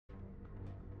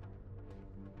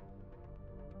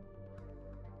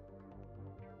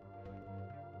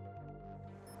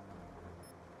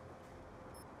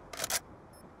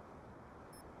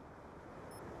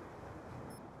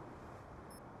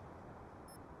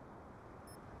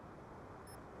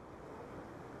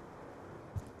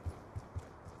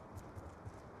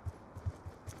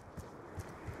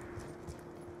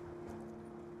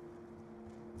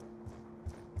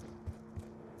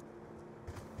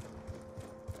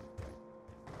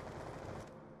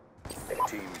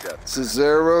Team death.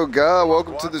 Cesaro God,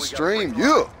 welcome to the stream.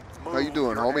 Yeah. How you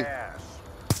doing, homie?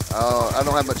 I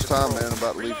don't have much time, man. I'm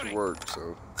about to leave for work,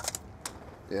 so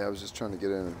yeah, I was just trying to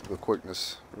get in the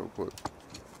quickness real quick.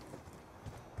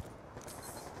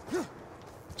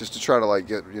 Just to try to like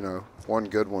get, you know, one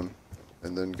good one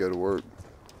and then go to work.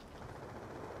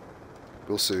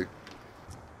 We'll see.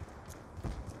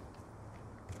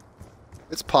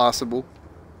 It's possible.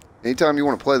 Anytime you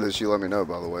want to play this, you let me know,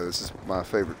 by the way. This is my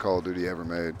favorite Call of Duty ever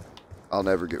made. I'll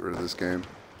never get rid of this game.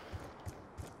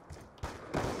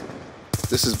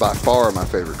 This is by far my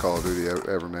favorite Call of Duty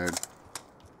ever made.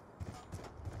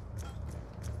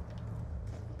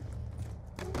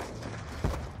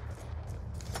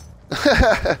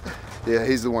 Yeah,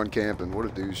 he's the one camping. What a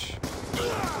douche.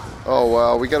 Oh,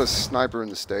 wow. We got a sniper in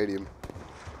the stadium.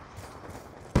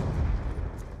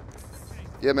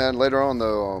 Yeah, man, later on,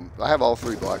 though, I have all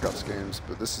 3 Black Ops games,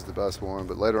 but this is the best one.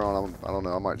 But later on, I don't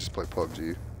know, I might just play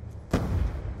PUBG.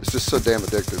 It's just so damn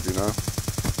addictive, you know?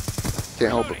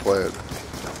 Can't help but play it.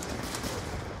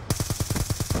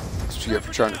 That's what you get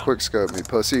for trying to quickscope me,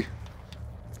 pussy.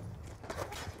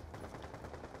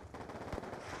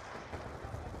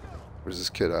 Where's this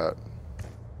kid at?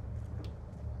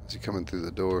 Is he coming through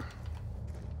the door?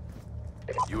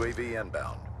 UAV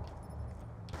inbound.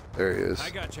 There he is. I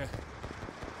gotcha.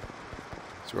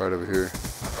 It's right over here.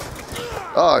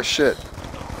 Oh, shit.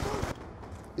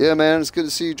 Yeah, man, it's good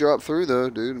to see you drop through, though,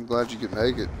 dude. I'm glad you could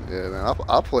make it. Yeah, man,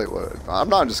 I'll play what... I'm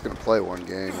not just going to play one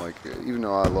game. Like, even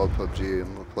though I love PUBG,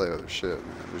 I'm going to play other shit,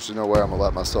 man. There's no way I'm going to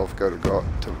let myself go to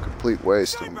complete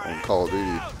waste on Call of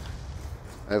Duty.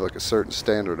 I have, like, a certain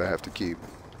standard I have to keep.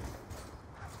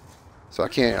 So I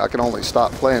can only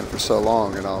stop playing for so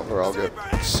long, and I'll get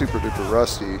super duper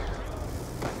rusty.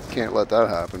 Can't let that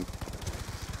happen.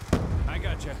 I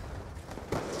gotcha.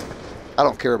 I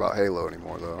don't care about Halo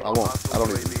anymore, though. I don't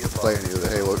even play any of the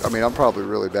Halo. I mean, I'm probably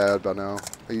really bad by now.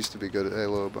 I used to be good at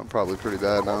Halo, but I'm probably pretty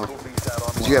bad now.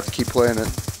 Because you have to keep playing it.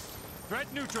 Threat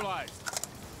neutralized.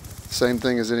 Same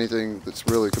thing as anything that's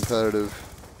really competitive.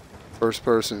 First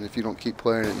person, if you don't keep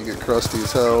playing it, you get crusty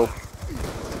as hell.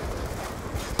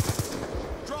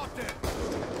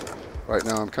 Right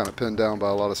now, I'm kind of pinned down by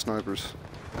a lot of snipers.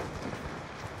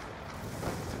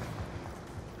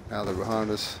 Now they're behind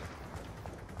us.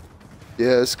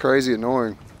 Yeah, it's crazy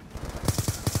annoying.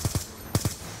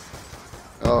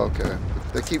 Oh, okay.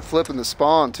 They keep flipping the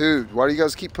spawn, too. Why do you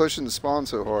guys keep pushing the spawn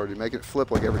so hard? You make it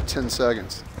flip like every 10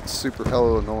 seconds. It's super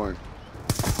hella annoying.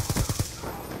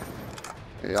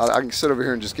 Yeah, I can sit over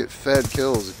here and just get fed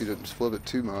kills if you didn't flip it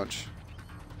too much.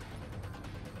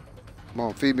 Come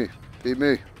on, feed me. Feed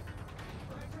me.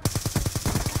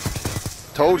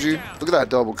 Told you. Look at that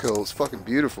double kill. It's fucking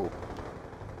beautiful.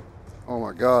 Oh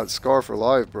my god. Scar for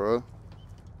life, bro.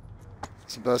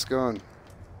 It's the best gun.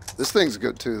 This thing's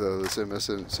good too, though. This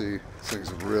MSNC. This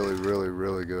thing's really, really,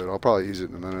 really good. I'll probably use it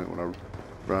in a minute when I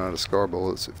run out of Scar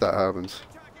bullets, if that happens.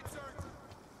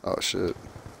 Oh, shit.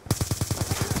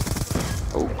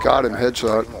 Oh, got him.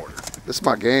 Headshot. This is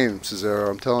my game, Cesaro.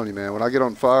 I'm telling you, man. When I get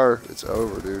on fire, it's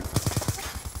over, dude.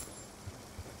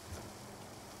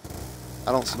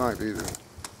 I don't snipe either.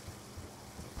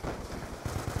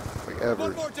 Like,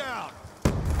 ever.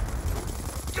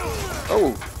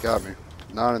 Oh, got me.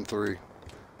 9 and 3.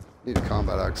 Need a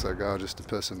combat axe that guy just to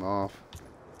piss him off.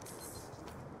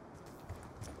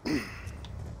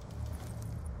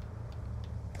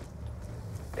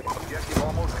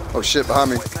 Oh shit,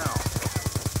 behind me.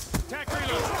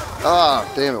 Ah,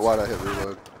 damn it, why'd I hit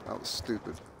reload? That was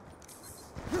stupid.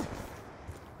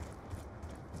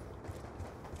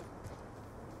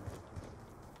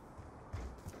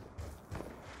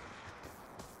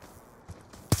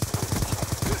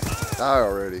 Die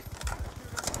already.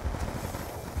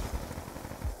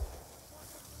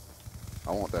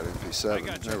 I want that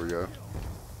MP7. There we go.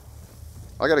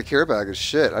 I got a care package.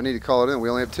 Shit, I need to call it in. We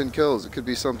only have 10 kills. It could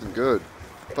be something good.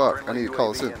 Fuck, I need to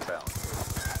call this in.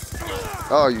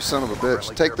 Oh, you son of a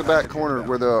bitch. Take the back corner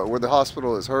where the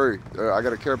hospital is. Hurry. I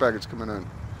got a care package coming in.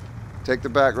 Take the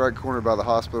back right corner by the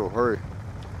hospital. Hurry.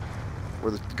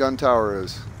 Where the gun tower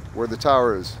is. Where the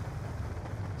tower is.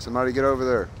 Somebody get over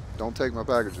there. Don't take my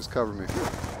packages. Cover me.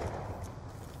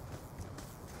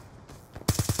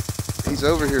 He's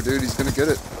over here, dude. He's gonna get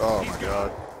it. Oh my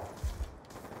god.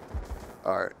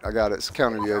 Alright, I got it. It's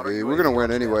counter UAV. We're gonna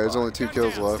win anyway. There's only 2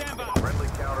 kills left.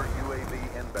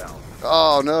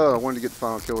 Oh no, I wanted to get the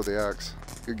final kill with the axe.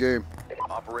 Good game.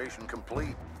 Operation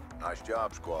complete. Nice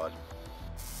job, squad.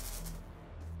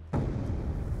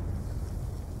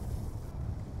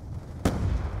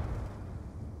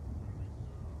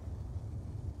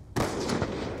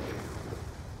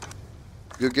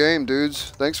 Good game, dudes.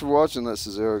 Thanks for watching that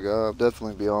Cesaro guy. I'll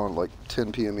definitely be on like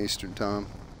 10 p.m. Eastern time.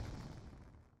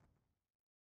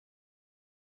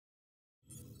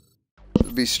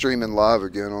 I'll be streaming live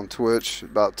again on Twitch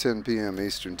about 10 p.m.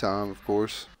 Eastern time, of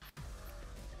course.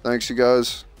 Thanks, you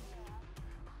guys.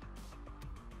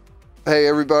 Hey,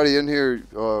 everybody in here,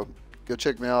 go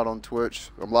check me out on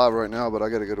Twitch. I'm live right now, but I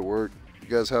gotta go to work. You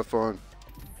guys have fun.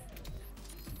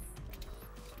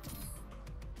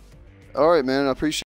 All right, man. I appreciate